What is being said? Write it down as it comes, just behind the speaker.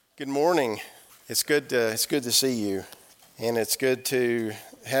Good morning. It's good to see you, and it's good to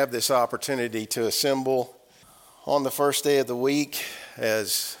have this opportunity to assemble on the first day of the week.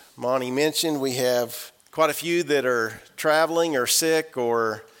 As Monty mentioned, we have quite a few that are traveling or sick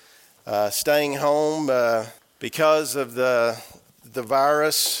or staying home because of the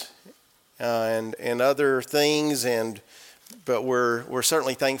virus and other things. But we're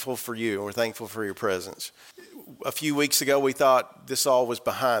certainly thankful for you, and we're thankful for your presence. A few weeks ago, we thought this all was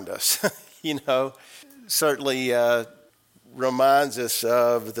behind us. Certainly reminds us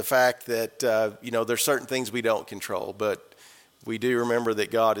of the fact that, there's certain things we don't control, but we do remember that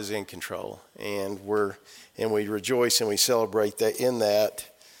God is in control, and we rejoice and we celebrate that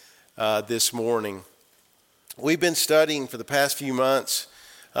this morning. We've been studying for the past few months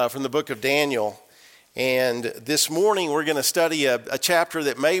from the book of Daniel. And this morning we're going to study a chapter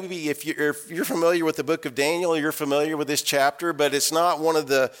that maybe if you're familiar with the book of Daniel, you're familiar with this chapter, but it's not one of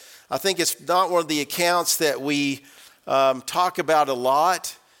the accounts that we talk about a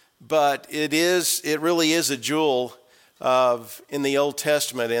lot, but it really is a jewel in the Old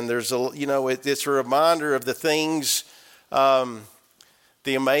Testament. And there's it's a reminder of the things,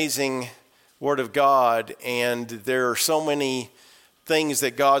 the amazing Word of God, and there are so many things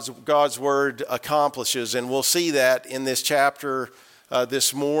that God's Word accomplishes, and we'll see that in this chapter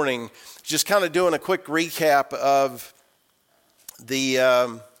this morning. Just kind of doing a quick recap of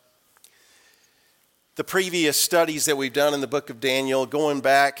the previous studies that we've done in the book of Daniel. Going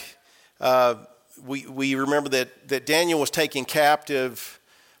back, we remember that Daniel was taken captive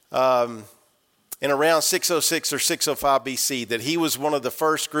in around 606 or 605 BC, that he was one of the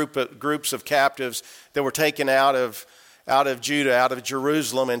first groups of captives that were taken out of Judah, out of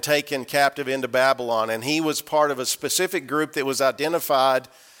Jerusalem, and taken captive into Babylon. And he was part of a specific group that was identified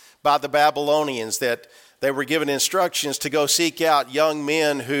by the Babylonians, that they were given instructions to go seek out young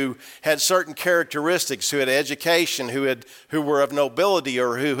men who had certain characteristics, who had education, who were of nobility,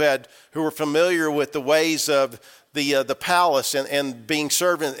 or who were familiar with the ways of the palace and being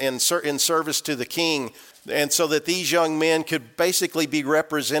servant in service to the king. And so that these young men could basically be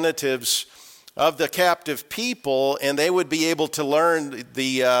representatives of the captive people, and they would be able to learn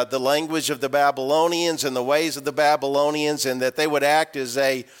the language of the Babylonians and the ways of the Babylonians, and that they would act as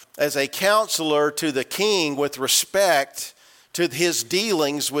a counselor to the king with respect to his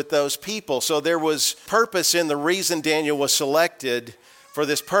dealings with those people. So there was purpose in the reason Daniel was selected for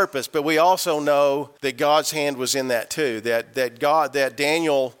this purpose, but we also know that God's hand was in that too, that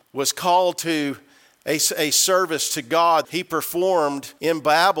Daniel was called to a service to God. He performed in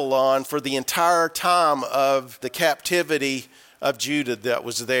Babylon for the entire time of the captivity of Judah that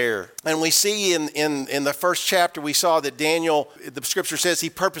was there. And we see in the first chapter, we saw that Daniel, the scripture says,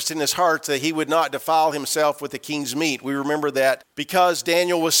 he purposed in his heart that he would not defile himself with the king's meat. We remember that because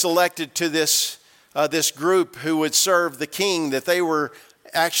Daniel was selected to this group who would serve the king, that they were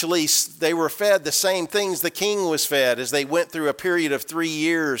fed the same things the king was fed as they went through a period of 3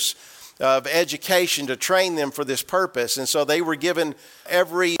 years of education to train them for this purpose. And so they were given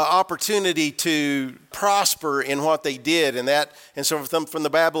every opportunity to prosper in what they did. And so from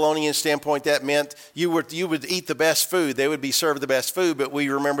the Babylonian standpoint, that meant you would eat the best food. They would be served the best food. But we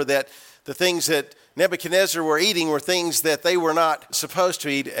remember that the things that Nebuchadnezzar were eating were things that they were not supposed to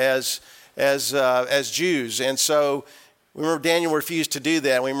eat as Jews. And so we remember Daniel refused to do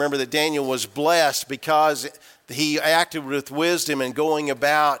that. And we remember that Daniel was blessed because he acted with wisdom and going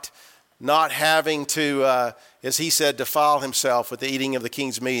about not having to, as he said, defile himself with the eating of the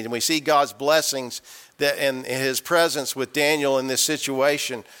king's meat. And we see God's blessings and his presence with Daniel in this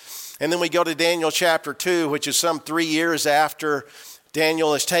situation. And then we go to Daniel chapter 2, which is some 3 years after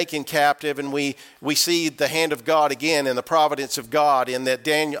Daniel is taken captive, and we see the hand of God again and the providence of God, in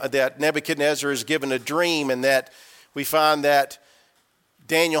that Nebuchadnezzar is given a dream, and that we find that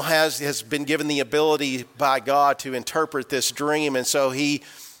Daniel has been given the ability by God to interpret this dream. And so he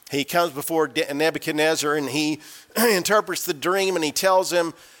comes before Nebuchadnezzar, and he interprets the dream, and he tells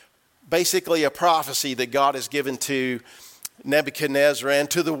him basically a prophecy that God has given to Nebuchadnezzar and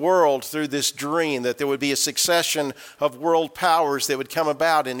to the world through this dream, that there would be a succession of world powers that would come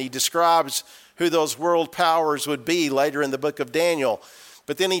about. And he describes who those world powers would be later in the book of Daniel.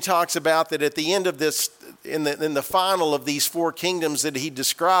 But then he talks about that at the end of this, in the final of these 4 kingdoms that he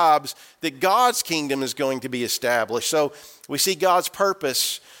describes, that God's kingdom is going to be established. So we see God's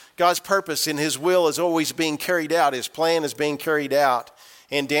purpose in his will is always being carried out. His plan is being carried out.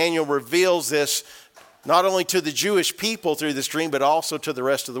 And Daniel reveals this not only to the Jewish people through this dream, but also to the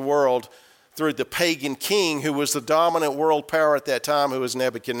rest of the world through the pagan king who was the dominant world power at that time, who was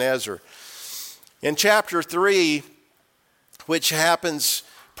Nebuchadnezzar. In chapter 3, which happens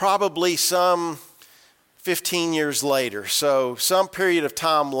probably some 15 years later. So some period of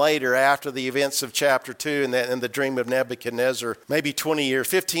time later after the events of chapter 2 and the dream of Nebuchadnezzar, maybe 20 years,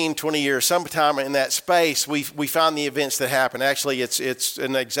 15, 20 years, sometime in that space, we find the events that happen. Actually, it's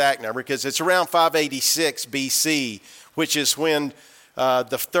an exact number because it's around 586 BC, which is when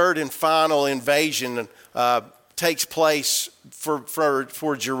the third and final invasion takes place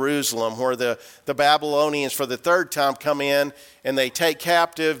for Jerusalem, where the Babylonians for the third time come in and they take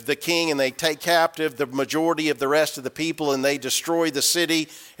captive the king and they take captive the majority of the rest of the people, and they destroy the city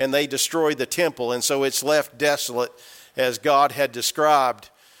and they destroy the temple. And so it's left desolate as God had described.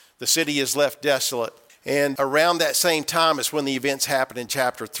 The city is left desolate. And around that same time is when the events happen in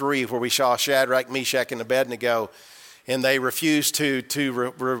chapter 3, where we saw Shadrach, Meshach, and Abednego, and they refused to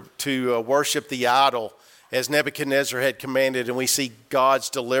worship the idol as Nebuchadnezzar had commanded, and we see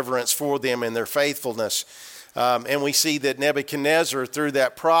God's deliverance for them and their faithfulness. And we see that Nebuchadnezzar, through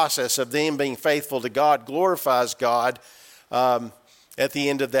that process of them being faithful to God, glorifies God at the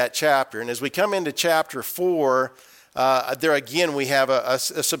end of that chapter. And as we come into chapter 4, there again we have a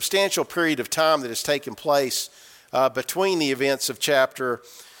substantial period of time that has taken place between the events of chapter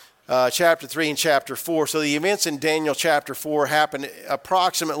 3 and chapter 4. So the events in Daniel chapter 4 happened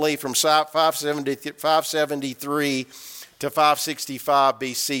approximately from 573 to 565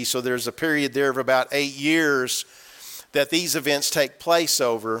 BC. So there's a period there of about 8 years that these events take place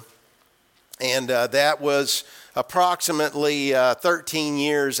over. And that was approximately 13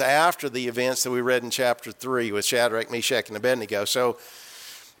 years after the events that we read in chapter 3 with Shadrach, Meshach, and Abednego. So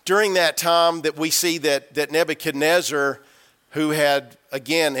during that time that we see that Nebuchadnezzar, who had,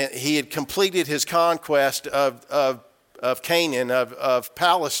 again, he had completed his conquest of Canaan, of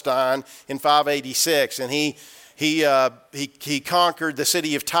Palestine in 586. And he conquered the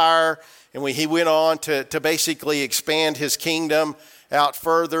city of Tyre, and he went on to basically expand his kingdom out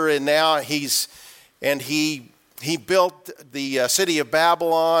further. And now he built the city of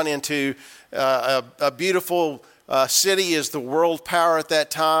Babylon into a beautiful city as the world power at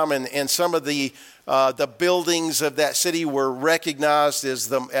that time. And some of the buildings of that city were recognized as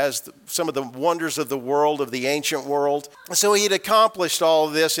some of the wonders of the world, of the ancient world. So he had accomplished all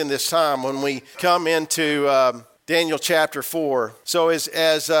of this in this time when we come into Daniel chapter 4. So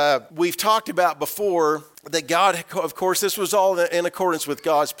as we've talked about before, that God, of course, this was all in accordance with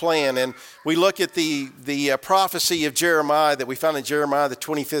God's plan. And we look at the prophecy of Jeremiah that we found in Jeremiah, the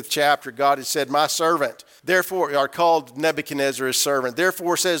 25th chapter. God had said, "My servant," therefore, are called Nebuchadnezzar his servant.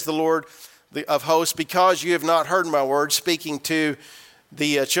 "Therefore, says the Lord of hosts, because you have not heard my word," speaking to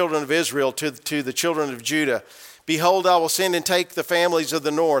the children of Israel, to the children of Judah, "behold, I will send and take the families of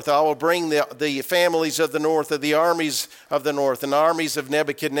the north. I will bring the families of the north, of the armies of the north, and armies of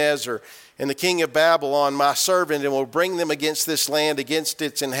Nebuchadnezzar, and the king of Babylon, my servant, and will bring them against this land, against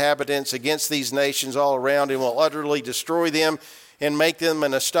its inhabitants, against these nations all around, and will utterly destroy them, and make them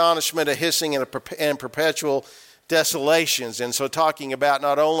an astonishment, a hissing, and perpetual desolations." And so talking about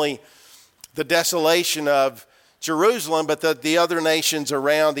not only the desolation of Jerusalem, but the other nations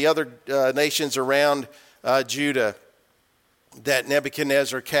around, Judah that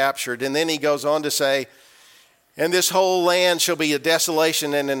Nebuchadnezzar captured. And then he goes on to say, "And this whole land shall be a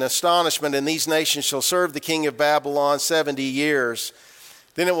desolation and an astonishment, and these nations shall serve the king of Babylon 70 years.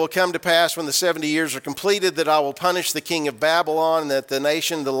 Then it will come to pass when the 70 years are completed that I will punish the king of Babylon, and that the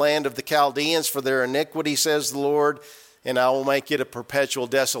nation, the land of the Chaldeans, for their iniquity, says the Lord, and I will make it a perpetual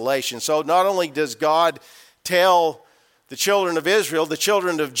desolation." So not only does God tell the children of Israel, the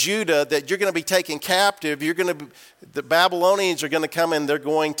children of Judah, that you're going to be taken captive, the Babylonians are going to come and they're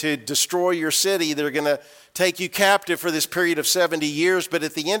going to destroy your city, they're going to take you captive for this period of 70 years, but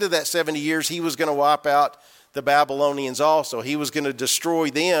at the end of that 70 years, he was going to wipe out the Babylonians also. He was going to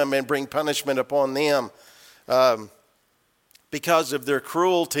destroy them and bring punishment upon them because of their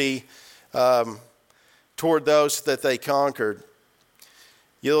cruelty toward those that they conquered.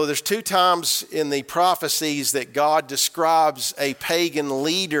 You know, there's two times in the prophecies that God describes a pagan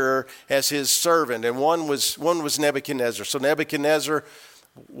leader as his servant, and one was Nebuchadnezzar. So Nebuchadnezzar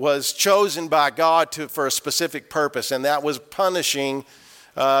was chosen by God for a specific purpose, and that was punishing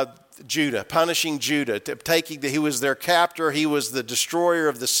Judah. He was their captor. He was the destroyer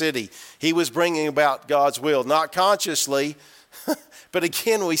of the city. He was bringing about God's will, not consciously, but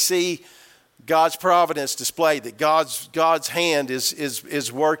again we see God's providence displayed, that God's hand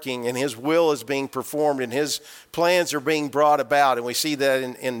is working, and his will is being performed, and his plans are being brought about. And we see that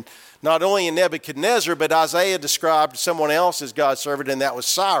in not only in Nebuchadnezzar, but Isaiah described someone else as God's servant, and that was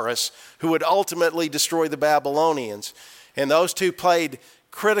Cyrus, who would ultimately destroy the Babylonians. And those two played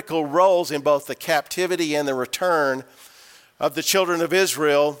critical roles in both the captivity and the return of the children of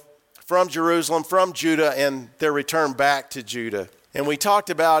Israel from Jerusalem, from Judah, and their return back to Judah. And we talked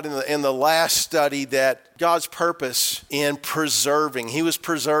about in the last study that God's purpose in preserving, he was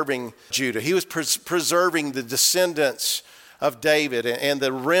preserving Judah. He was preserving the descendants of David and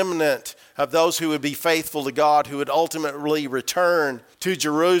the remnant of those who would be faithful to God, who would ultimately return to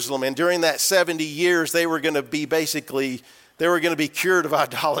Jerusalem. And during that 70 years, they were going to be cured of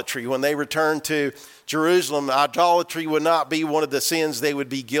idolatry. When they returned to Jerusalem, idolatry would not be one of the sins they would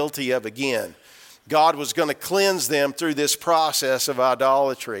be guilty of again. God was going to cleanse them through this process of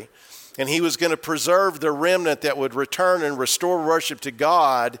idolatry. And he was going to preserve the remnant that would return and restore worship to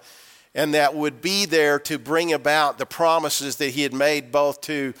God, and that would be there to bring about the promises that he had made both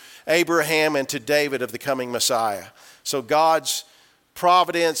to Abraham and to David of the coming Messiah. So God's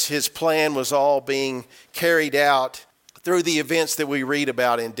providence, his plan was all being carried out through the events that we read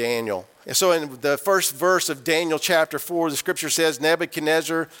about in Daniel. And so in the first verse of Daniel chapter 4, the scripture says,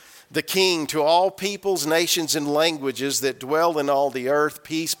 Nebuchadnezzar, the king, to all peoples, nations, and languages that dwell in all the earth,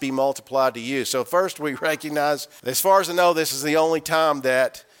 peace be multiplied to you. So first we recognize, as far as I know, this is the only time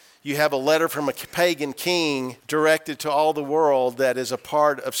that you have a letter from a pagan king directed to all the world that is a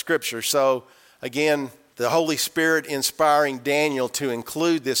part of Scripture. So again, the Holy Spirit inspiring Daniel to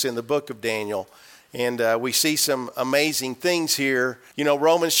include this in the book of Daniel. And we see some amazing things here. You know,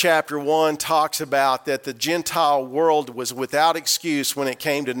 Romans chapter 1 talks about that the Gentile world was without excuse when it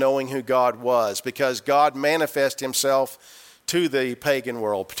came to knowing who God was, because God manifested himself to the pagan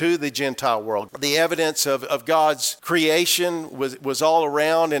world, to the Gentile world. The evidence of God's creation was all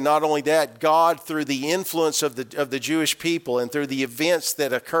around, and not only that, God, through the influence of the Jewish people and through the events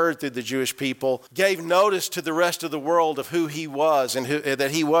that occurred through the Jewish people, gave notice to the rest of the world of who he was and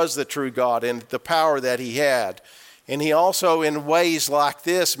that he was the true God and the power that he had. And he also, in ways like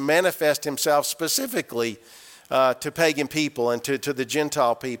this, manifest himself specifically to pagan people and to the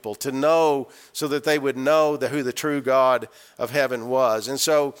Gentile people, to know, so that they would know who the true God of heaven was. And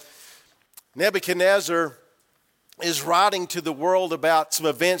so Nebuchadnezzar is writing to the world about some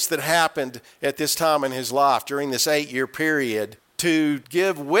events that happened at this time in his life during this 8-year period, to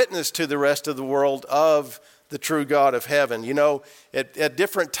give witness to the rest of the world of the true God of heaven. You know, at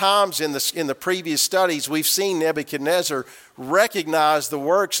different times in the previous studies, we've seen Nebuchadnezzar recognize the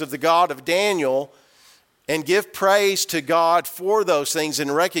works of the God of Daniel and give praise to God for those things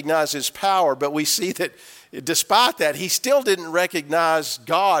and recognize his power. But we see that despite that, he still didn't recognize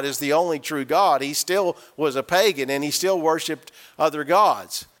God as the only true God. He still was a pagan, and he still worshiped other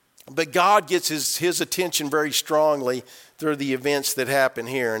gods. But God gets his attention very strongly through the events that happen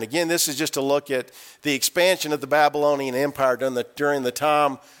here. And again, this is just a look at the expansion of the Babylonian Empire during the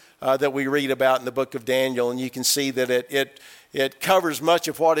time that we read about in the book of Daniel. And you can see that it covers much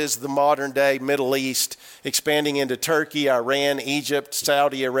of what is the modern day Middle East, expanding into Turkey, Iran, Egypt,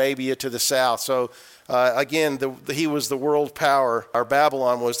 Saudi Arabia to the south. So again, he was the world power, or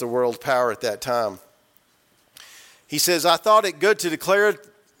Babylon was the world power at that time. He says, I thought it good to declare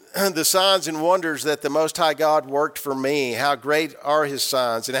the signs and wonders that the Most High God worked for me. How great are his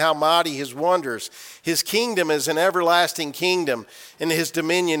signs and how mighty his wonders. His kingdom is an everlasting kingdom, and his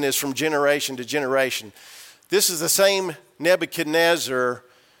dominion is from generation to generation. This is the same Nebuchadnezzar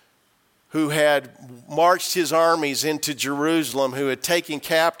who had marched his armies into Jerusalem, who had taken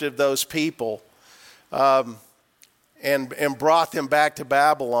captive those people and brought them back to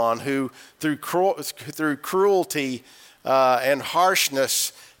Babylon, who through cruelty and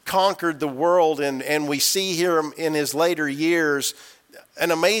harshness conquered the world. And we see here in his later years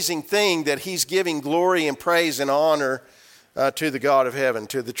an amazing thing, that he's giving glory and praise and honor to the God of heaven,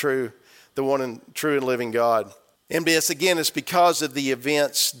 to the one and true and living God. And it's because of the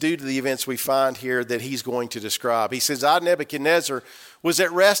events, due to the events we find here, that he's going to describe. He says, I, Nebuchadnezzar, was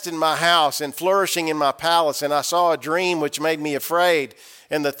at rest in my house and flourishing in my palace, and I saw a dream which made me afraid,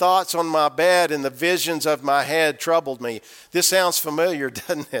 and the thoughts on my bed and the visions of my head troubled me. This sounds familiar,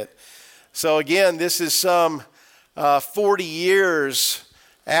 doesn't it? So again, this is some 40 years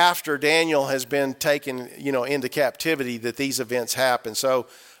after Daniel has been taken, into captivity, that these events happen. So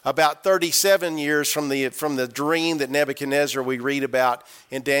about 37 years from the dream that Nebuchadnezzar we read about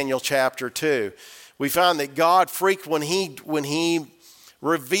in Daniel chapter 2. We find that God when he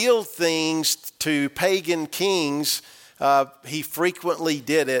revealed things to pagan kings, he frequently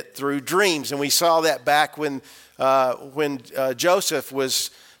did it through dreams. And we saw that back when Joseph was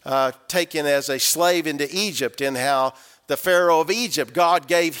taken as a slave into Egypt, and how the Pharaoh of Egypt, God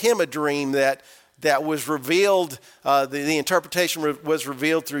gave him a dream that was revealed, the interpretation was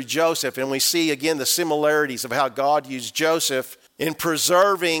revealed through Joseph. And we see again the similarities of how God used Joseph in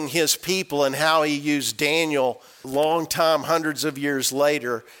preserving his people and how he used Daniel long time, hundreds of years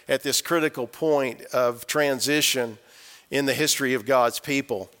later, at this critical point of transition in the history of God's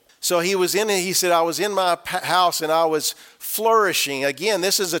people. So he said, I was in my house and I was flourishing. Again,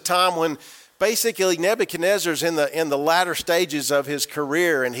 this is a time when basically Nebuchadnezzar's in the latter stages of his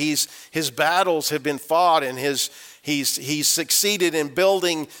career, and his battles have been fought, and he's succeeded in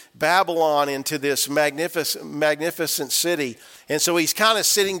building Babylon into this magnificent city. And so he's kind of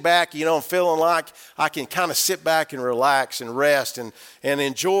sitting back, feeling like I can kind of sit back and relax and rest and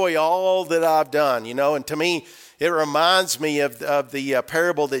enjoy all that I've done, And to me, it reminds me of the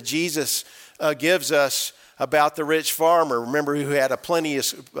parable that Jesus gives us about the rich farmer. Remember, who had a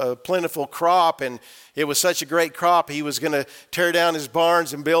plentiful crop, and it was such a great crop, he was going to tear down his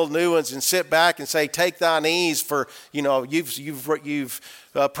barns and build new ones and sit back and say, take thine ease, for you've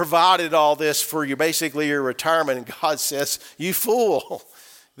provided all this for basically your retirement. And God says, you fool,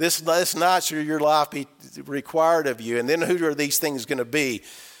 this not should your life be required of you. And then who are these things going to be?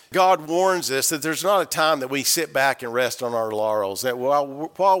 God warns us that there's not a time that we sit back and rest on our laurels, that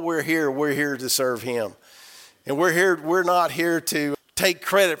while we're here to serve him. And we're not here to take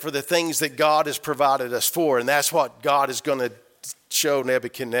credit for the things that God has provided us for. And that's what God is going to show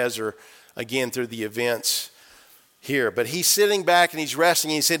Nebuchadnezzar again through the events here. But he's sitting back and he's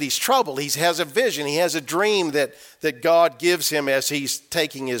resting. He said he's troubled. He has a vision. He has a dream that God gives him as he's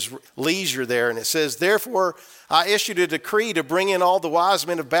taking his leisure there. And it says, therefore, I issued a decree to bring in all the wise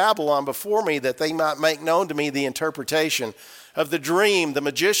men of Babylon before me, that they might make known to me the interpretation of the dream. The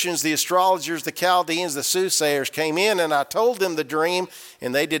magicians, the astrologers, the Chaldeans, the soothsayers came in, and I told them the dream,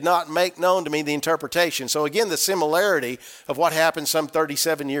 and they did not make known to me the interpretation. So again, the similarity of what happened some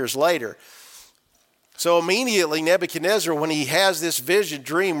 37 years later. So immediately Nebuchadnezzar, when he has this vision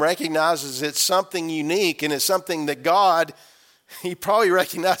dream, recognizes it's something unique, and it's something that he probably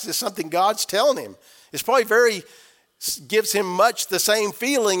recognizes something God's telling him. It's probably gives him much the same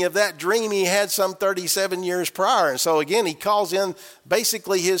feeling of that dream he had some 37 years prior. And so again, he calls in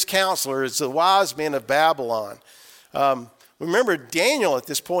basically his counselors, the wise men of Babylon. Remember, Daniel at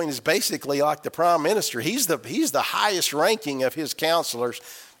this point is basically like the prime minister. He's the highest ranking of his counselors,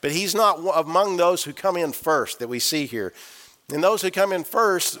 but he's not among those who come in first that we see here. And those who come in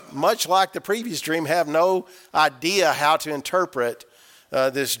first, much like the previous dream, have no idea how to interpret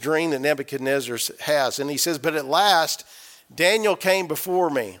this dream that Nebuchadnezzar has. And he says, but at last Daniel came before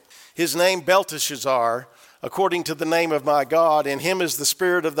me. His name Belteshazzar, according to the name of my God, and him is the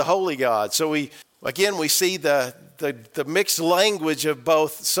spirit of the holy God. So we see the mixed language of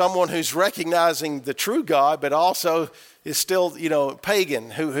both someone who's recognizing the true God, but also is still,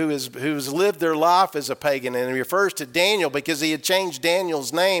 pagan, who's lived their life as a pagan. And he refers to Daniel because he had changed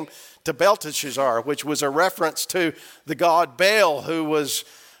Daniel's name to Belteshazzar, which was a reference to the god Baal, who was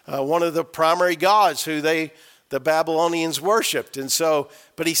one of the primary gods who the Babylonians worshipped. And so,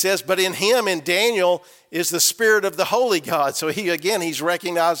 but he says, but in him, in Daniel, is the spirit of the holy God. So he's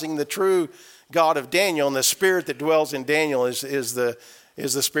recognizing the true God of Daniel, and the spirit that dwells in Daniel is the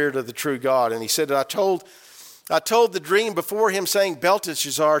spirit of the true God. And he said, I told the dream before him, saying,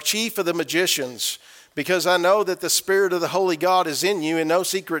 Belteshazzar, chief of the magicians, because I know that the spirit of the holy God is in you, and no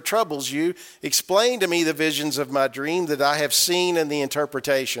secret troubles you. Explain to me the visions of my dream that I have seen and the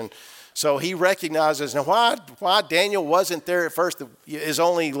interpretation. So he recognizes, now why Daniel wasn't there at first is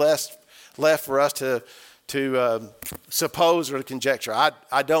only left for us to suppose or to conjecture.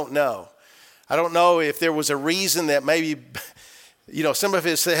 I don't know. I don't know if there was a reason that maybe, some of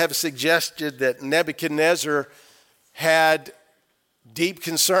us have suggested that Nebuchadnezzar had deep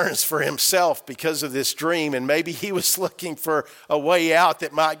concerns for himself because of this dream, and maybe he was looking for a way out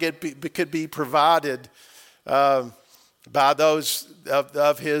that could be provided by those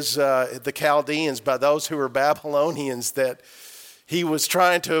of his the Chaldeans, by those who were Babylonians, that he was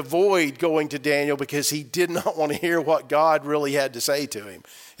trying to avoid going to Daniel because he did not want to hear what God really had to say to him.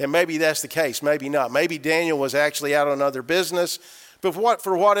 And maybe that's the case, maybe not. Maybe Daniel was actually out on other business, but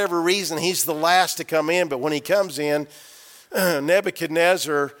for whatever reason, he's the last to come in. But when he comes in,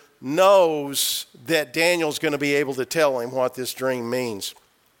 Nebuchadnezzar knows that Daniel's going to be able to tell him what this dream means.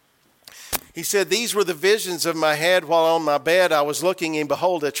 He said, these were the visions of my head while on my bed I was looking, and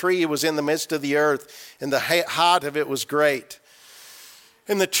behold, a tree was in the midst of the earth, and the height of it was great.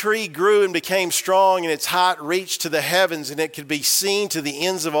 And the tree grew and became strong, and its height reached to the heavens, and it could be seen to the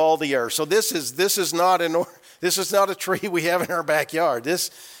ends of all the earth. So this is not a tree we have in our backyard.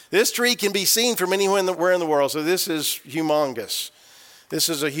 This tree can be seen from anywhere in the world. So this is humongous. This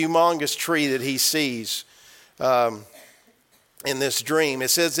is a humongous tree that he sees in this dream. It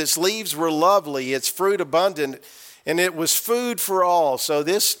says its leaves were lovely, its fruit abundant, and it was food for all. So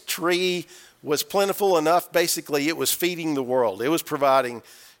this tree was plentiful enough. Basically, it was feeding the world. It was providing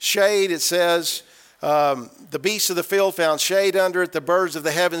shade, it says. The beasts of the field found shade under it. The birds of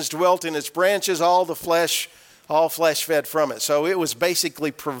the heavens dwelt in its branches. All flesh fed from it. So it was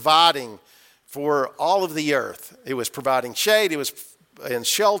basically providing for all of the earth. It was providing shade. It was in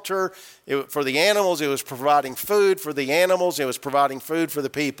shelter for the animals. It was providing food for the animals. It was providing food for the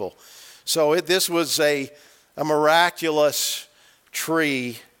people. So this was a miraculous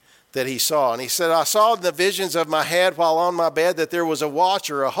tree that he saw. And he said, I saw in the visions of my head while on my bed that there was a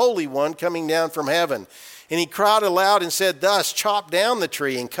watcher, a holy one, coming down from heaven. And he cried aloud and said, thus, chop down the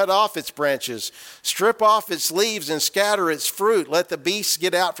tree and cut off its branches, strip off its leaves and scatter its fruit. Let the beasts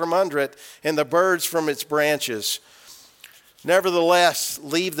get out from under it and the birds from its branches. Nevertheless,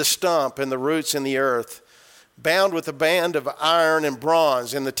 leave the stump and the roots in the earth, bound with a band of iron and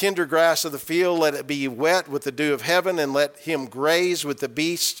bronze. And the tender grass of the field, let it be wet with the dew of heaven, and let him graze with the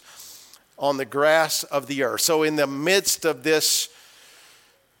beasts on the grass of the earth. So in the midst of this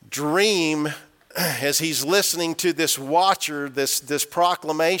dream, as he's listening to this watcher, this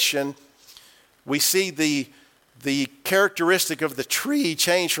proclamation, we see the characteristic of the tree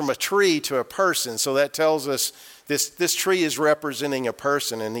change from a tree to a person. So that tells us this tree is representing a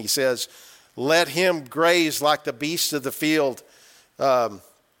person. And he says, let him graze like the beasts of the field, and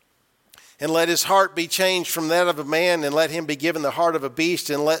let his heart be changed from that of a man, and let him be given the heart of a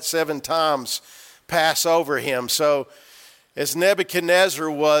beast, and let 7 times pass over him. So as Nebuchadnezzar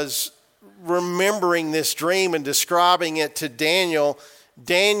was remembering this dream and describing it to Daniel,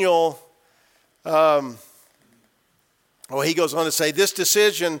 he goes on to say, this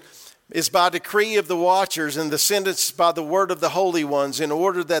decision is by decree of the watchers, and the sentence by the word of the holy ones, in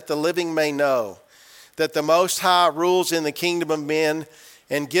order that the living may know that the Most High rules in the kingdom of men,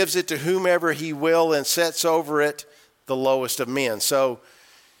 and gives it to whomever he will, and sets over it the lowest of men. So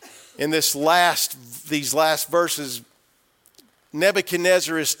in these last verses,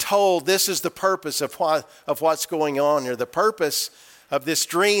 Nebuchadnezzar is told this is the purpose of what's going on here. The purpose of this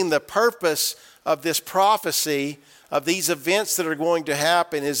dream, the purpose of this prophecy, of these events that are going to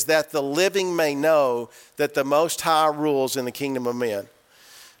happen, is that the living may know that the Most High rules in the kingdom of men.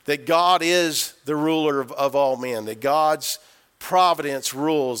 That God is the ruler of all men. That God's providence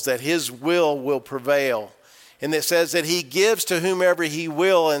rules, that his will prevail. And it says that he gives to whomever he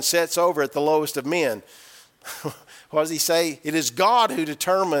will and sets over at the lowest of men. What does he say? It is God who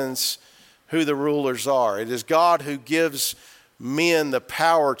determines who the rulers are. It is God who gives men the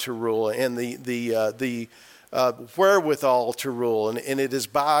power to rule and the wherewithal to rule. And it is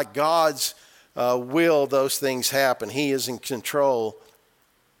by God's will those things happen. He is in control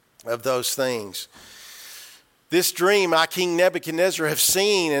of those things. This dream I, King Nebuchadnezzar, have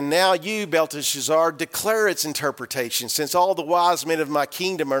seen, and now you, Belteshazzar, declare its interpretation, since all the wise men of my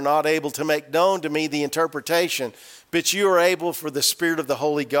kingdom are not able to make known to me the interpretation, but you are able, for the Spirit of the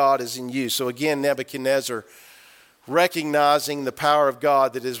Holy God is in you. So again, Nebuchadnezzar recognizing the power of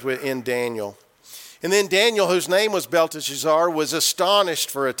God that is within Daniel. And then Daniel, whose name was Belteshazzar, was astonished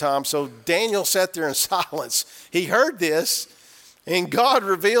for a time. So Daniel sat there in silence. He heard this, and God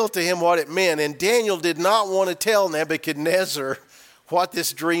revealed to him what it meant. And Daniel did not want to tell Nebuchadnezzar what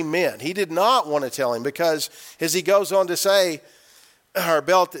this dream meant. He did not want to tell him, because as he goes on to say,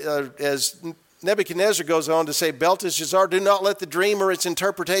 as Nebuchadnezzar goes on to say, Belteshazzar, do not let the dream or its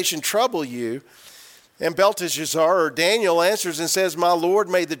interpretation trouble you. And Belteshazzar, or Daniel, answers and says, my Lord,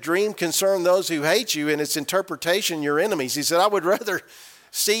 may the dream concern those who hate you, and its interpretation your enemies. He said, I would rather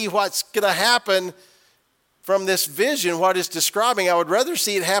see what's going to happen from this vision, what it's describing. I would rather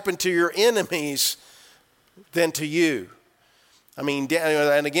see it happen to your enemies than to you. I mean,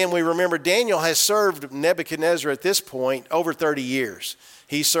 and again, we remember Daniel has served Nebuchadnezzar at this point over 30 years.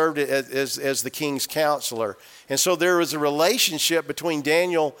 He served as the king's counselor. And so there was a relationship between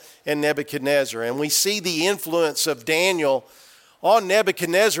Daniel and Nebuchadnezzar. And we see the influence of Daniel on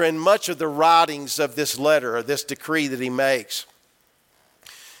Nebuchadnezzar in much of the writings of this letter, or this decree that he makes.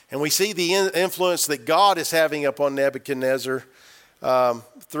 And we see the influence that God is having upon Nebuchadnezzar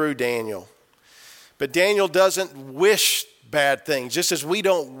through Daniel. But Daniel doesn't wish bad things, just as we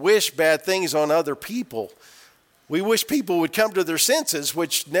don't wish bad things on other people. We wish people would come to their senses,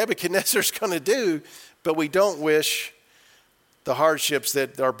 which Nebuchadnezzar's going to do, but we don't wish the hardships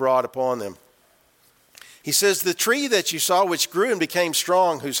that are brought upon them. He says, the tree that you saw, which grew and became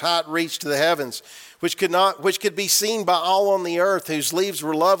strong, whose height reached to the heavens, which could be seen by all on the earth, whose leaves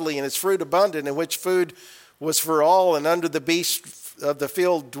were lovely and its fruit abundant, and which food was for all, and under the beasts of the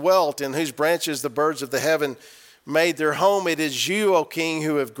field dwelt, in whose branches the birds of the heaven made their home. It is you, O king,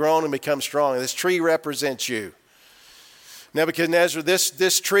 who have grown and become strong. This tree represents you. Nebuchadnezzar,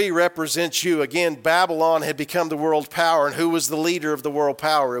 this tree represents you. Again, Babylon had become the world power, and who was the leader of the world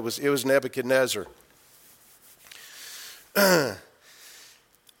power? It was Nebuchadnezzar. For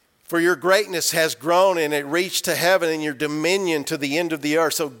your greatness has grown, and it reached to heaven, and your dominion to the end of the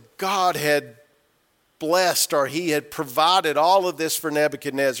earth. So God had blessed, or he had provided all of this for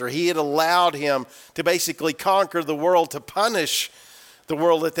Nebuchadnezzar. He had allowed him to basically conquer the world, to punish the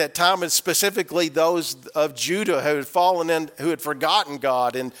world at that time, and specifically those of Judah who had fallen in, who had forgotten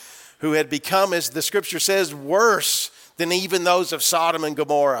God, and who had become, as the scripture says, worse than even those of Sodom and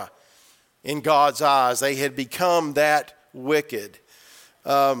Gomorrah in God's eyes. They had become that wicked.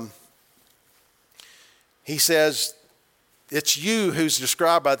 He says, it's you who's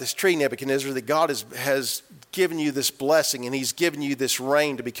described by this tree, Nebuchadnezzar, that God has given you this blessing, and he's given you this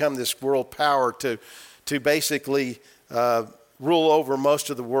reign to become this world power, to basically rule over most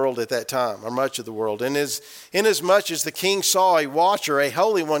of the world at that time, or much of the world. And inasmuch as the king saw a watcher, a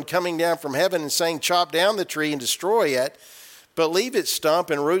holy one, coming down from heaven and saying, chop down the tree and destroy it, but leave its stump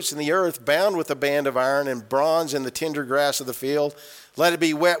and roots in the earth, bound with a band of iron and bronze in the tender grass of the field. Let it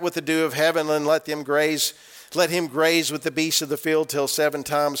be wet with the dew of heaven, and let him graze with the beasts of the field till 7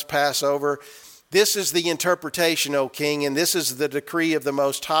 times pass over. This is the interpretation, O king, and this is the decree of the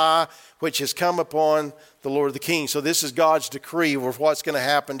Most High, which has come upon the Lord the King. So this is God's decree of what's going to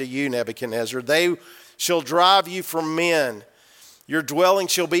happen to you, Nebuchadnezzar. They shall drive you from men. Your dwelling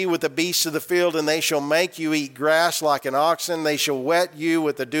shall be with the beasts of the field, and they shall make you eat grass like an oxen. They shall wet you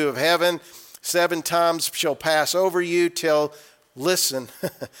with the dew of heaven. 7 times shall pass over you till, listen,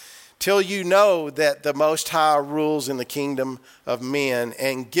 till you know that the Most High rules in the kingdom of men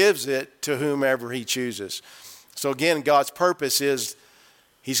and gives it to whomever he chooses. So again, God's purpose is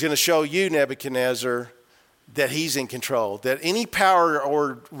he's going to show you, Nebuchadnezzar, that he's in control, that any power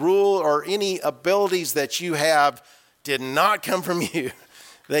or rule or any abilities that you have did not come from you.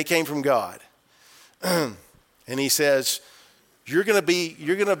 They came from God. And he says, you're going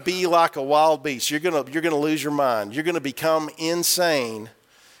to be like a wild beast. You're going to lose your mind. You're going to become insane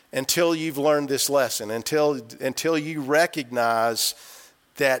until you've learned this lesson, until you recognize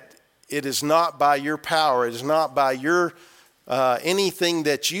that it is not by your power, it is not by your anything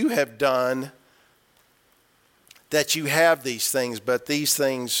that you have done that you have these things, but these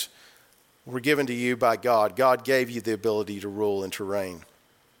things were given to you by God. God gave you the ability to rule and to reign.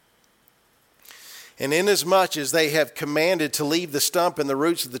 And inasmuch as they have commanded to leave the stump and the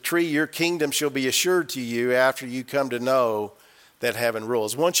roots of the tree, your kingdom shall be assured to you after you come to know that heaven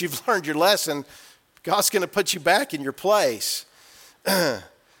rules. Once you've learned your lesson, God's going to put you back in your place. And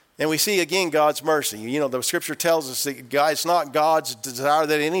we see again God's mercy. You know, the scripture tells us that it's not God's desire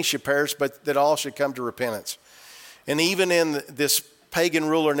that any should perish, but that all should come to repentance. And even in this pagan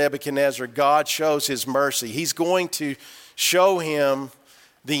ruler Nebuchadnezzar, God shows his mercy. He's going to show him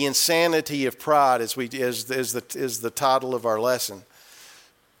the insanity of pride, is the title of our lesson.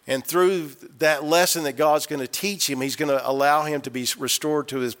 And through that lesson that God's going to teach him, he's going to allow him to be restored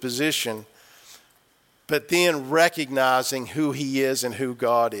to his position, but then recognizing who he is and who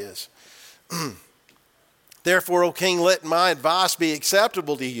God is. Therefore, O king, let my advice be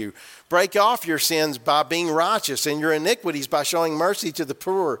acceptable to you. Break off your sins by being righteous, and your iniquities by showing mercy to the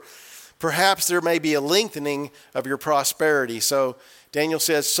poor. Perhaps there may be a lengthening of your prosperity. So Daniel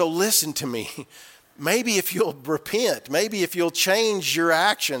says, so listen to me. Maybe if you'll repent, maybe if you'll change your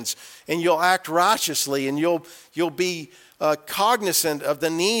actions and you'll act righteously, and you'll be cognizant of the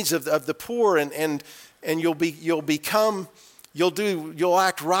needs of the poor, and you'll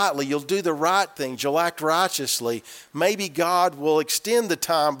act rightly, you'll do the right things, you'll act righteously. Maybe God will extend the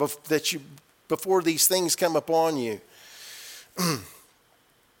time before these things come upon you.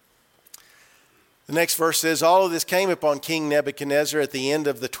 The next verse says, all of this came upon King Nebuchadnezzar at the end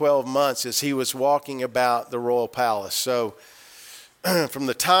of the 12 months as he was walking about the royal palace. So from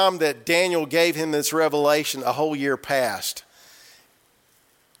the time that Daniel gave him this revelation, a whole year passed.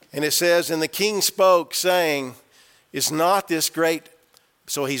 And it says, and the king spoke, saying, is not this great...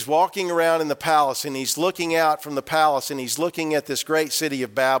 So he's walking around in the palace, and he's looking out from the palace, and he's looking at this great city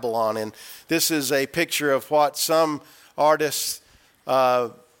of Babylon. And this is a picture of what some artists...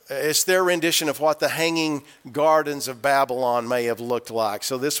 it's their rendition of what the hanging gardens of Babylon may have looked like.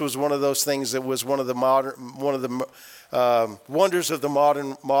 So this was one of those things that was one of the wonders of the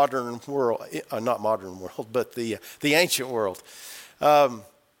modern world, not modern world, but the ancient world.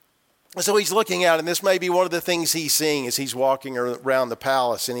 So he's looking out, and this may be one of the things he's seeing as he's walking around the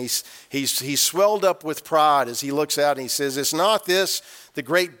palace, and he's swelled up with pride as he looks out, and he says, "Is not this the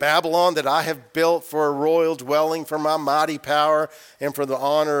great Babylon that I have built for a royal dwelling, for my mighty power and for the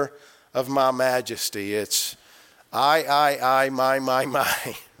honor of my majesty?" It's I, my,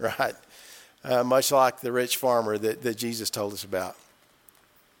 right? Much like the rich farmer that Jesus told us about.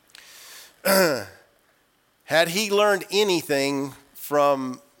 Had he learned anything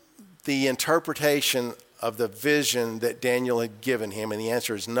from the interpretation of the vision that Daniel had given him? And the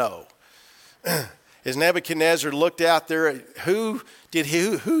answer is no. As Nebuchadnezzar looked out there, who did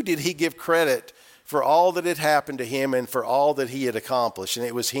he give credit for all that had happened to him and for all that he had accomplished? And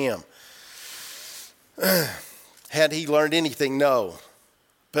it was him. Had he learned anything? No.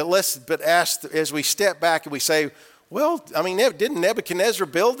 But ask, as we step back and we say, well, I mean, didn't Nebuchadnezzar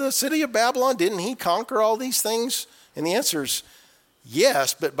build the city of Babylon? Didn't he conquer all these things? And the answer is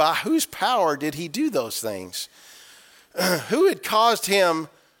yes, but by whose power did he do those things? Who caused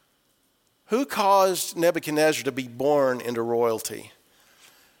Nebuchadnezzar to be born into royalty?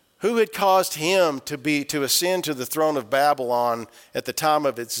 Who had caused him to ascend to the throne of Babylon at the time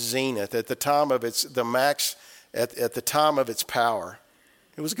of its zenith, at the time of its power?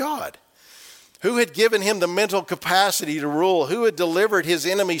 It was God. Who had given him the mental capacity to rule? Who had delivered his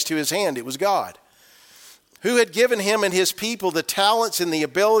enemies to his hand? It was God. Who had given him and his people the talents and the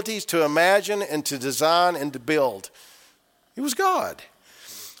abilities to imagine and to design and to build? It was God.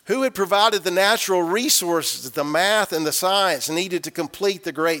 Who had provided the natural resources, the math and the science needed to complete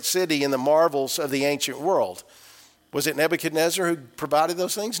the great city and the marvels of the ancient world? Was it Nebuchadnezzar who provided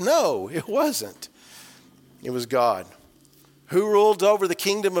those things? No, it wasn't. It was God. Who ruled over the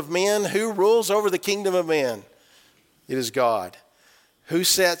kingdom of men? Who rules over the kingdom of men? It is God. Who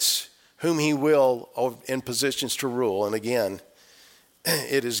sets whom he will in positions to rule? And again,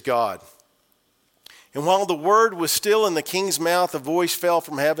 it is God. And while the word was still in the king's mouth, a voice fell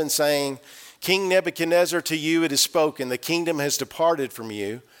from heaven saying, King Nebuchadnezzar, to you it is spoken, the kingdom has departed from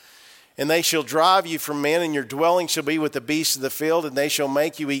you. And they shall drive you from men, and your dwelling shall be with the beasts of the field, and they shall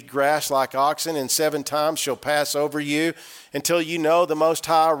make you eat grass like oxen, and 7 times shall pass over you, until you know the Most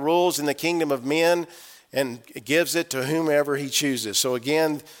High rules in the kingdom of men, and gives it to whomever he chooses. So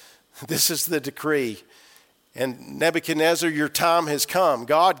again, this is the decree. And Nebuchadnezzar, your time has come.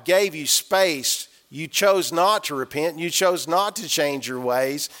 God gave you space. You chose not to repent. You chose not to change your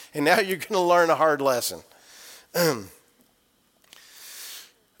ways, and now you're going to learn a hard lesson.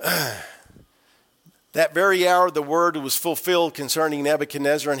 That very hour the word was fulfilled concerning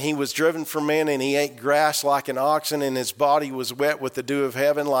Nebuchadnezzar, and he was driven from men, and he ate grass like an oxen, and his body was wet with the dew of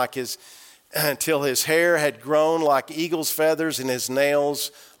heaven until his hair had grown like eagle's feathers and his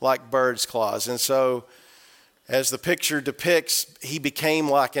nails like bird's claws. And so, as the picture depicts, he became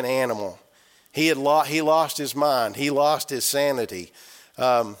like an animal. He lost his mind. He lost his sanity.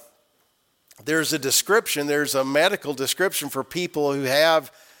 There's a medical description for people who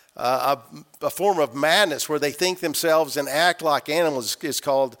have a form of madness where they think themselves and act like animals. Is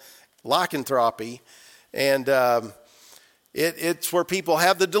called lycanthropy. And it's where people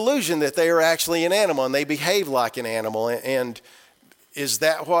have the delusion that they are actually an animal and they behave like an animal. And is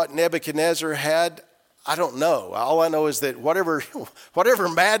that what Nebuchadnezzar had? I don't know. All I know is that whatever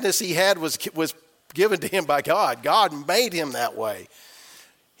madness he had was given to him by God. God made him that way.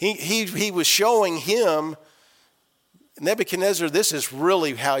 He was showing him, Nebuchadnezzar, this is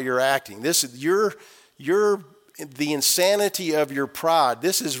really how you're acting. This is the insanity of your pride.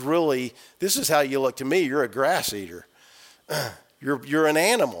 This is how you look to me. You're a grass eater. You're an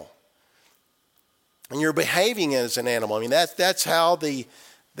animal. And you're behaving as an animal. I mean, that's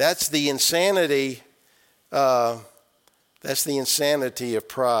the insanity. That's the insanity of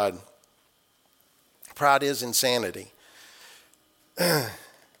pride. Pride is insanity.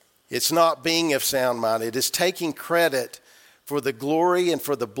 It's not being of sound mind. It is taking credit for the glory and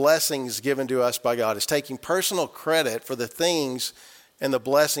for the blessings given to us by God. It's taking personal credit for the things and the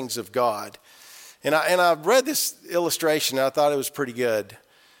blessings of God. And I read this illustration and I thought it was pretty good.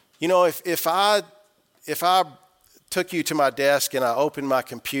 You know, if I took you to my desk and I opened my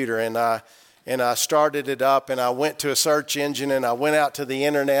computer and I started it up and I went to a search engine and I went out to the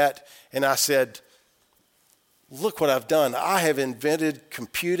internet and I said, look what I've done. I have invented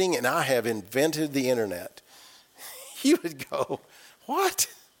computing and I have invented the internet. You would go, what?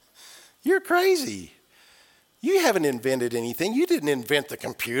 You're crazy. You haven't invented anything. You didn't invent the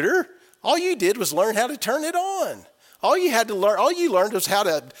computer. All you did was learn how to turn it on. All you learned was how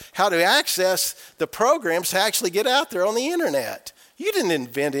to access the programs to actually get out there on the internet. You didn't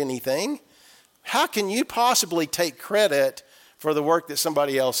invent anything. How can you possibly take credit for the work that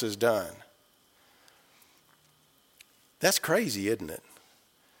somebody else has done? That's crazy, isn't it?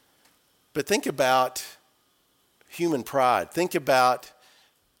 But think about human pride. Think about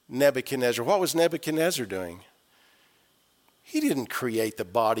Nebuchadnezzar. What was Nebuchadnezzar doing? He didn't create the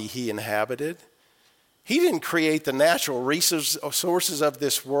body he inhabited. He didn't create the natural resources of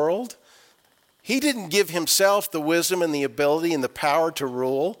this world. He didn't give himself the wisdom and the ability and the power to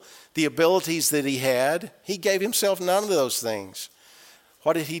rule, the abilities that he had. He gave himself none of those things.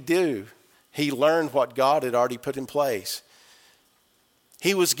 What did he do? He learned what God had already put in place.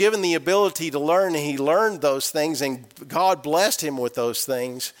 He was given the ability to learn, and he learned those things, and God blessed him with those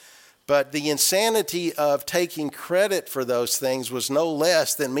things. But the insanity of taking credit for those things was no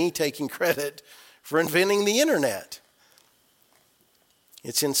less than me taking credit for inventing the internet.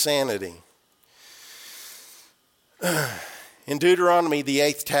 It's insanity. In Deuteronomy, the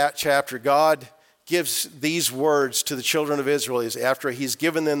 8th chapter, God gives these words to the children of Israel after he's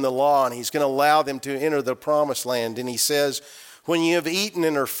given them the law, and he's going to allow them to enter the promised land. And he says, when you have eaten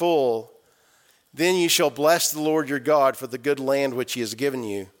and are full, then you shall bless the Lord your God for the good land which he has given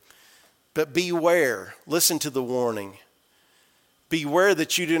you. But beware, listen to the warning. Beware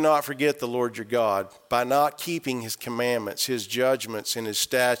that you do not forget the Lord your God by not keeping his commandments, his judgments, and his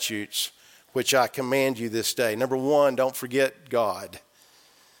statutes, which I command you this day. Number one, don't forget God.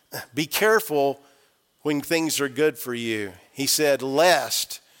 Be careful when things are good for you. He said,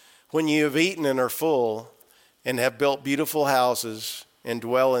 lest when you have eaten and are full and have built beautiful houses and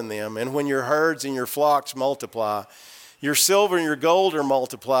dwell in them, and when your herds and your flocks multiply, your silver and your gold are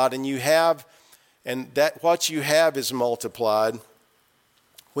multiplied, and that what you have is multiplied,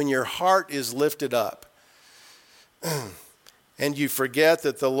 when your heart is lifted up, and you forget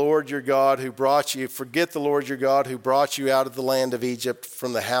that the Lord your God who brought you out of the land of Egypt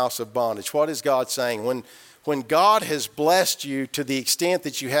from the house of bondage. What is God saying? When God has blessed you to the extent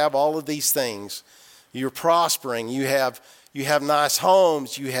that you have all of these things, you're prospering, you have nice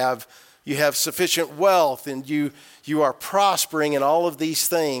homes, you have sufficient wealth, and you are prospering in all of these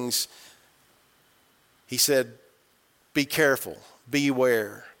things, he said, be careful,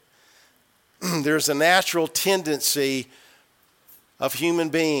 beware. There's a natural tendency of human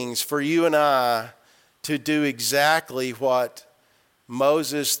beings for you and I to do exactly what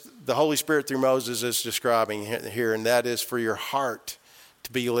Moses, the Holy Spirit through Moses, is describing here, and that is for your heart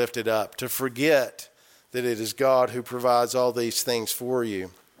to be lifted up, to forget that it is God who provides all these things for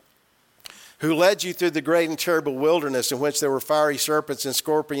you, who led you through the great and terrible wilderness in which there were fiery serpents and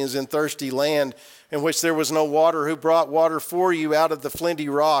scorpions and thirsty land in which there was no water, who brought water for you out of the flinty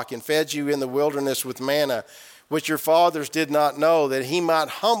rock and fed you in the wilderness with manna, which your fathers did not know, that he might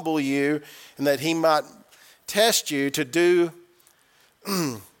humble you and that he might test you to do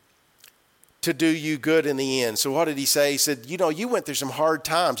you good in the end. So what did he say? He said, you went through some hard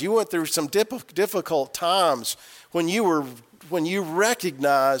times. You went through some difficult times when you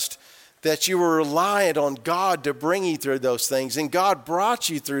recognized that you were reliant on God to bring you through those things. And God brought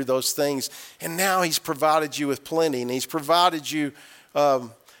you through those things. And now he's provided you with plenty. And he's provided you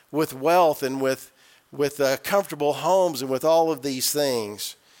with wealth and with comfortable homes and with all of these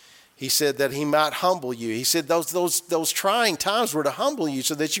things. He said that he might humble you. He said those trying times were to humble you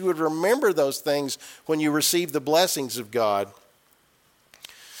so that you would remember those things when you receive the blessings of God.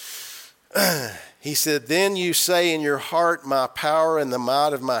 He said, then you say in your heart, my power and the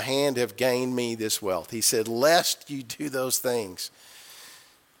might of my hand have gained me this wealth. He said, lest you do those things.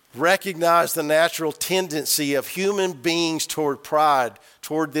 Recognize the natural tendency of human beings toward pride,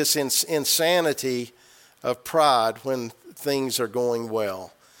 toward this insanity of pride when things are going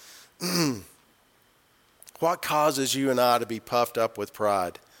well. What causes you and I to be puffed up with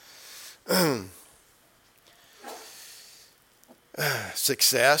pride?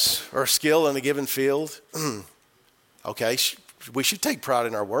 Success or skill in a given field. Okay, we should take pride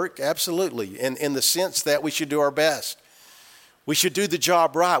in our work, absolutely, in the sense that we should do our best. We should do the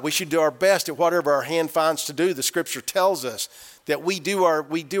job right. We should do our best at whatever our hand finds to do. The Scripture tells us that we do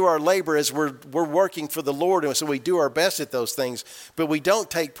our labor as we're working for the Lord, and so we do our best at those things. But we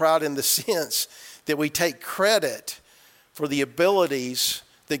don't take pride in the sense that we take credit for the abilities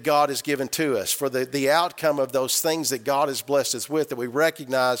that God has given to us, for the outcome of those things that God has blessed us with, that we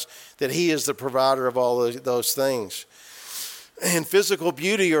recognize that he is the provider of all those things. And physical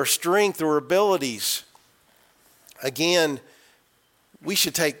beauty or strength or abilities, again, we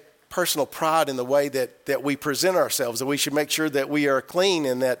should take personal pride in the way that we present ourselves, that we should make sure that we are clean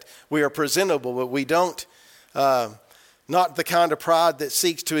and that we are presentable, but we don't, not the kind of pride that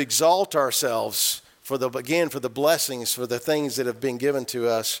seeks to exalt ourselves for the blessings, for the things that have been given to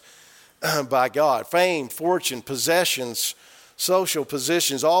us by God. Fame, fortune, possessions, social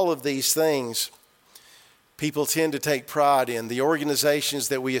positions, all of these things people tend to take pride in. The organizations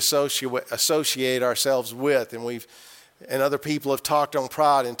that we associate ourselves with, and other people have talked on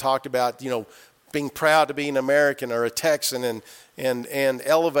pride and talked about, being proud to be an American or a Texan and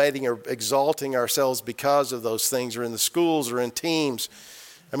elevating or exalting ourselves because of those things, or in the schools or in teams.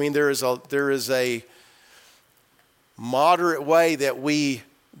 I mean, there is a moderate way that we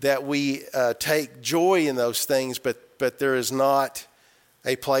take joy in those things, but there is not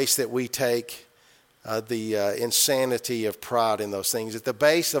a place that we take the insanity of pride in those things. At the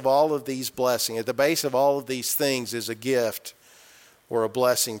base of all of these blessings, at the base of all of these things is a gift or a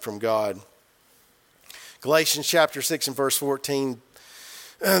blessing from God. Galatians chapter 6 and verse 14,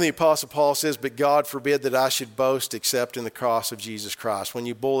 the Apostle Paul says, "But God forbid that I should boast except in the cross of Jesus Christ." When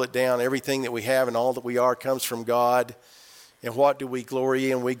you boil it down, everything that we have and all that we are comes from God. And what do we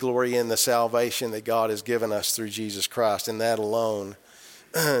glory in? We glory in the salvation that God has given us through Jesus Christ, and that alone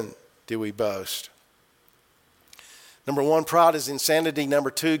do we boast. Number one, pride is insanity.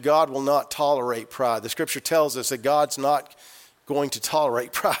 Number two, God will not tolerate pride. The scripture tells us that God's not going to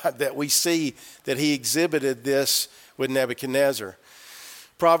tolerate pride, that we see that he exhibited this with Nebuchadnezzar.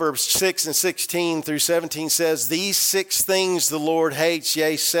 Proverbs 6 and 16 through 17 says, "These 6 things the Lord hates,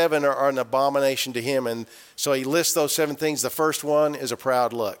 yea, 7 are an abomination to him." And so he lists those 7 things. The first one is a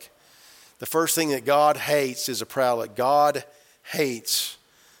proud look. The first thing that God hates is a proud look. God hates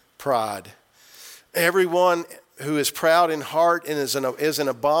pride. Everyone who is proud in heart and is an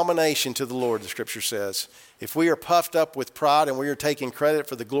abomination to the Lord, the scripture says. If we are puffed up with pride and we are taking credit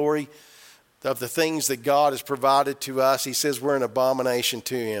for the glory of the things that God has provided to us, he says we're an abomination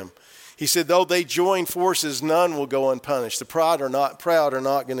to him. He said, though they join forces, none will go unpunished. The proud are not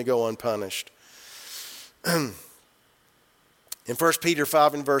going to go unpunished. In 1 Peter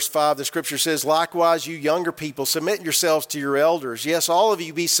 5 and verse 5, the scripture says, "Likewise, you younger people, submit yourselves to your elders. Yes, all of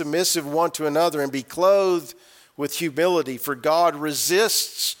you be submissive one to another and be clothed with humility. For God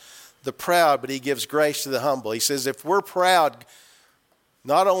resists the proud, but he gives grace to the humble." He says if we're proud,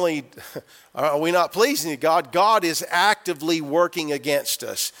 not only are we not pleasing to God, God is actively working against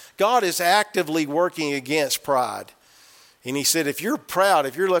us. God is actively working against pride. And he said, if you're proud,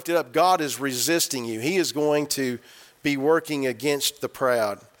 if you're lifted up, God is resisting you. He is going to be working against the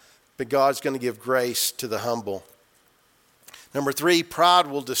proud, but God's going to give grace to the humble. Number 3, pride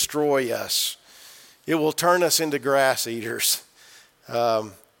will destroy us. It will turn us into grass eaters.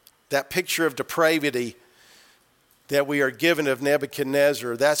 That picture of depravity that we are given of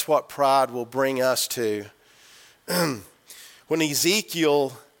Nebuchadnezzar, that's what pride will bring us to. When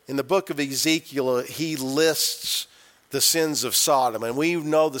Ezekiel, in the book of Ezekiel, he lists the sins of Sodom. And we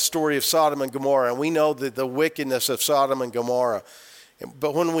know the story of Sodom and Gomorrah, and we know the wickedness of Sodom and Gomorrah.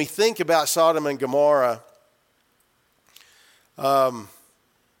 But when we think about Sodom and Gomorrah,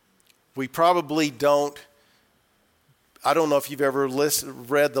 we probably don't. I don't know if you've ever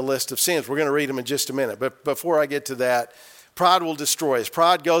read the list of sins. We're going to read them in just a minute. But before I get to that, pride will destroy us.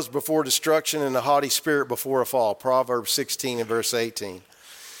 Pride goes before destruction and a haughty spirit before a fall. Proverbs 16 and verse 18.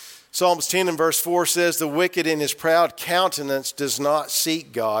 Psalms 10 and verse 4 says, "The wicked in his proud countenance does not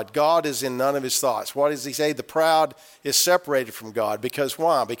seek God. God is in none of his thoughts." What does he say? The proud is separated from God. Because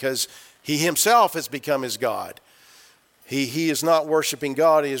why? Because he himself has become his God. He is not worshiping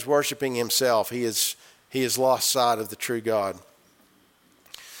God. He is worshiping himself. He has lost sight of the true God.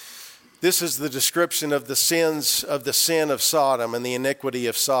 This is the description of the sin of Sodom and the iniquity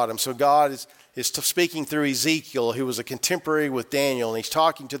of Sodom. So God is speaking through Ezekiel, who was a contemporary with Daniel, and he's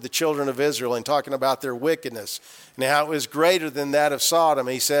talking to the children of Israel and talking about their wickedness and how it was greater than that of Sodom.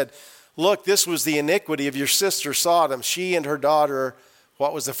 He said, look, this was the iniquity of your sister Sodom. She and her daughter,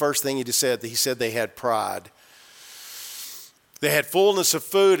 what was the first thing he said? He said they had pride. They had fullness of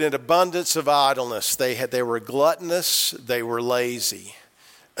food and abundance of idleness. They were gluttonous. They were lazy.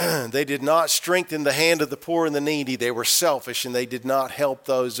 They did not strengthen the hand of the poor and the needy. They were selfish, and they did not help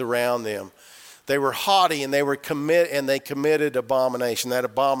those around them. They were haughty, and they committed abomination. That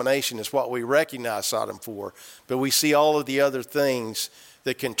abomination is what we recognize Sodom for. But we see all of the other things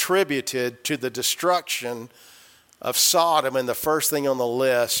that contributed to the destruction of Sodom, and the first thing on the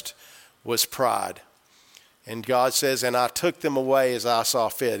list was pride. And God says, "And I took them away as I saw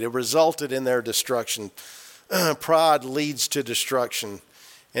fit." It resulted in their destruction. Pride leads to destruction.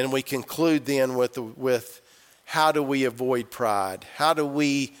 And we conclude then with how do we avoid pride? How do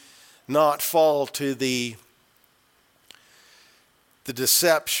we not fall to the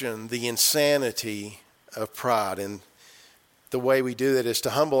deception, the insanity of pride? And the way we do that is to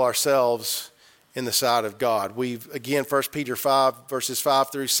humble ourselves in the sight of God. Again, 1 Peter 5, verses 5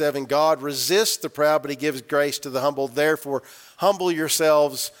 through 7, God resists the proud, but he gives grace to the humble. Therefore, humble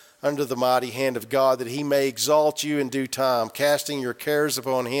yourselves under the mighty hand of God, that he may exalt you in due time, casting your cares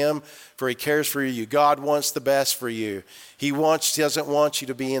upon him, for he cares for you. God wants the best for you. He doesn't want you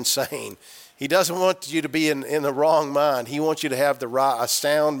to be insane. He doesn't want you to be in the wrong mind. He wants you to have a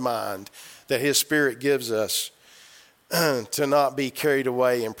sound mind that his Spirit gives us to not be carried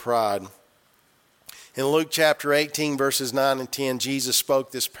away in pride. In Luke chapter 18, verses 9 and 10, Jesus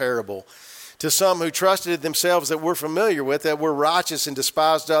spoke this parable. To some who trusted in themselves that we're familiar with, that were righteous and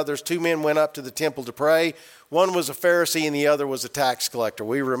despised others, 2 men went up to the temple to pray. One was a Pharisee and the other was a tax collector.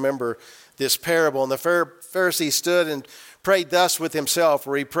 We remember this parable. And the Pharisee stood and prayed thus with himself,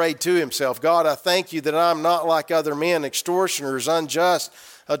 where he prayed to himself, God, I thank you that I'm not like other men, extortioners, unjust,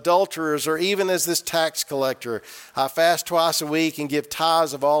 adulterers, or even as this tax collector. I fast twice a week and give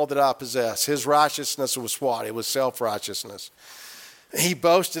tithes of all that I possess. His righteousness was what? It was self-righteousness. He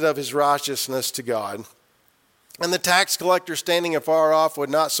boasted of his righteousness to God. And the tax collector, standing afar off, would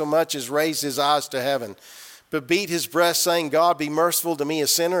not so much as raise his eyes to heaven, but beat his breast, saying, God, be merciful to me, a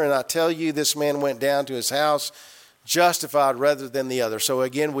sinner. And I tell you, this man went down to his house justified rather than the other. So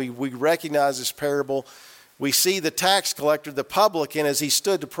again, we recognize this parable. We see the tax collector, the publican, as he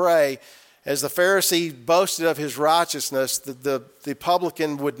stood to pray. As the Pharisee boasted of his righteousness, the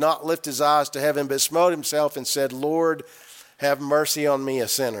publican would not lift his eyes to heaven, but smote himself and said, Lord, have mercy on me, a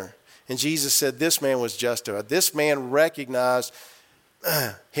sinner. And Jesus said this man was justified. This man recognized,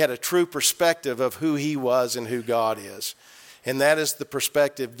 he had a true perspective of who he was and who God is. And that is the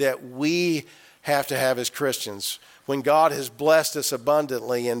perspective that we have to have as Christians. When God has blessed us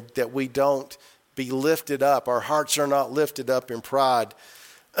abundantly, and that we don't be lifted up, our hearts are not lifted up in pride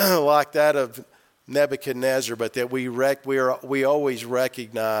like that of Nebuchadnezzar, but that we always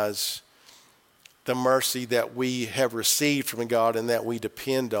recognize the mercy that we have received from God and that we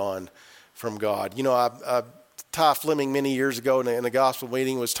depend on from God. You know, Ty Fleming many years ago in a gospel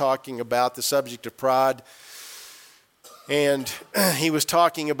meeting was talking about the subject of pride. And he was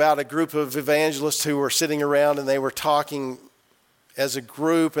talking about a group of evangelists who were sitting around, and they were talking as a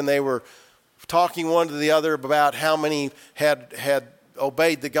group, and they were talking one to the other about how many had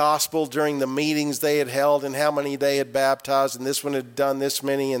obeyed the gospel during the meetings they had held, and how many they had baptized, and this one had done this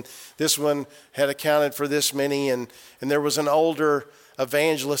many, and this one had accounted for this many, and there was an older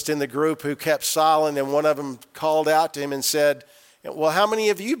evangelist in the group who kept silent, and one of them called out to him and said, well, how many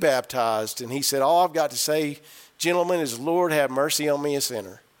have you baptized? And he said, all I've got to say, gentlemen, is Lord, have mercy on me, a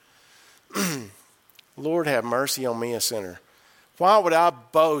sinner. Lord, have mercy on me, a sinner. Why would I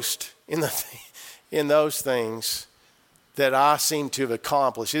boast in those things that I seem to have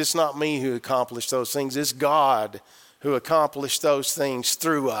accomplished? It's not me who accomplished those things. It's God who accomplished those things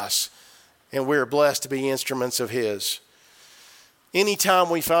through us. And we're blessed to be instruments of his. Anytime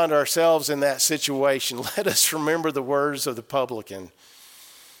we find ourselves in that situation, let us remember the words of the publican.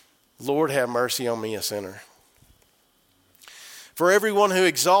 Lord, have mercy on me, a sinner. For everyone who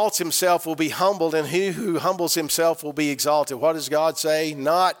exalts himself will be humbled, and he who humbles himself will be exalted. What does God say?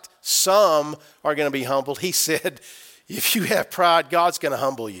 Not some are going to be humbled. He said, if you have pride, God's going to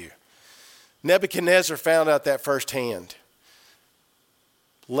humble you. Nebuchadnezzar found out that firsthand.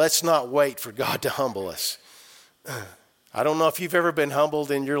 Let's not wait for God to humble us. I don't know if you've ever been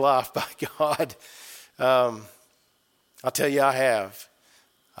humbled in your life by God. I'll tell you, I have.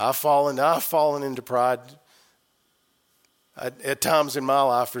 I've fallen into pride at times in my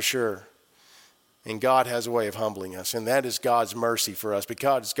life, for sure. And God has a way of humbling us, and that is God's mercy for us,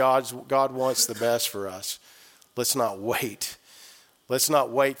 because God wants the best for us. Let's not wait. Let's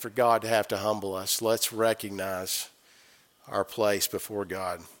not wait for God to have to humble us. Let's recognize our place before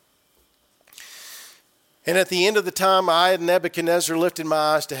God. And at the end of the time, I, Nebuchadnezzar, lifted my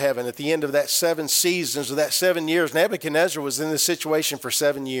eyes to heaven. At the end of that 7 seasons, or that 7 years, Nebuchadnezzar was in this situation for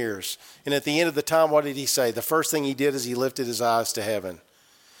 7 years. And at the end of the time, what did he say? The first thing he did is he lifted his eyes to heaven.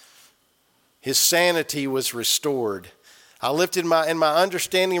 His sanity was restored. I lifted and my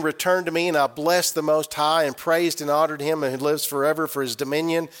understanding returned to me, and I blessed the Most High and praised and honored him, who lives forever, for his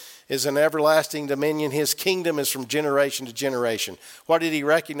dominion is an everlasting dominion. His kingdom is from generation to generation. What did he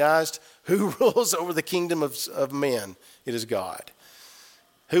recognize? Who rules over the kingdom of men? It is God.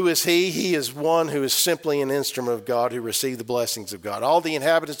 Who is he? He is one who is simply an instrument of God, who received the blessings of God. All the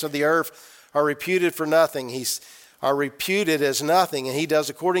inhabitants of the earth are reputed for nothing. Are reputed as nothing, and he does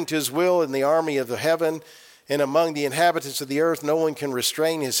according to his will in the army of the heaven. And among the inhabitants of the earth, no one can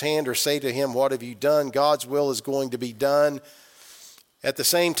restrain his hand or say to him, what have you done? God's will is going to be done. At the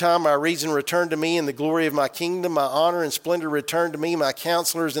same time, my reason returned to me, and the glory of my kingdom, my honor and splendor returned to me. My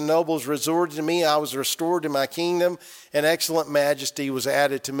counselors and nobles resorted to me. I was restored to my kingdom, and excellent majesty was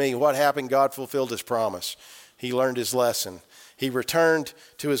added to me. What happened? God fulfilled his promise. He learned his lesson. He returned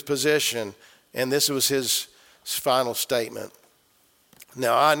to his position, and this was his final statement.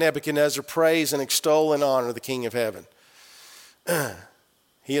 Now I, Nebuchadnezzar, praise and extol and honor the King of heaven.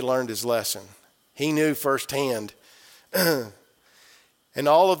 He had learned his lesson. He knew firsthand. And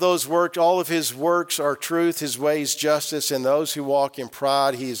all of his works are truth, his ways justice, and those who walk in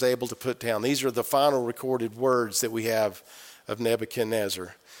pride he is able to put down. These are the final recorded words that we have of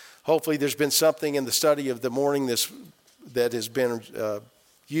Nebuchadnezzar. Hopefully there's been something in the study of the morning that has been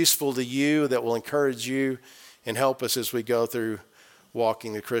useful to you, that will encourage you and help us as we go through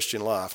walking the Christian life.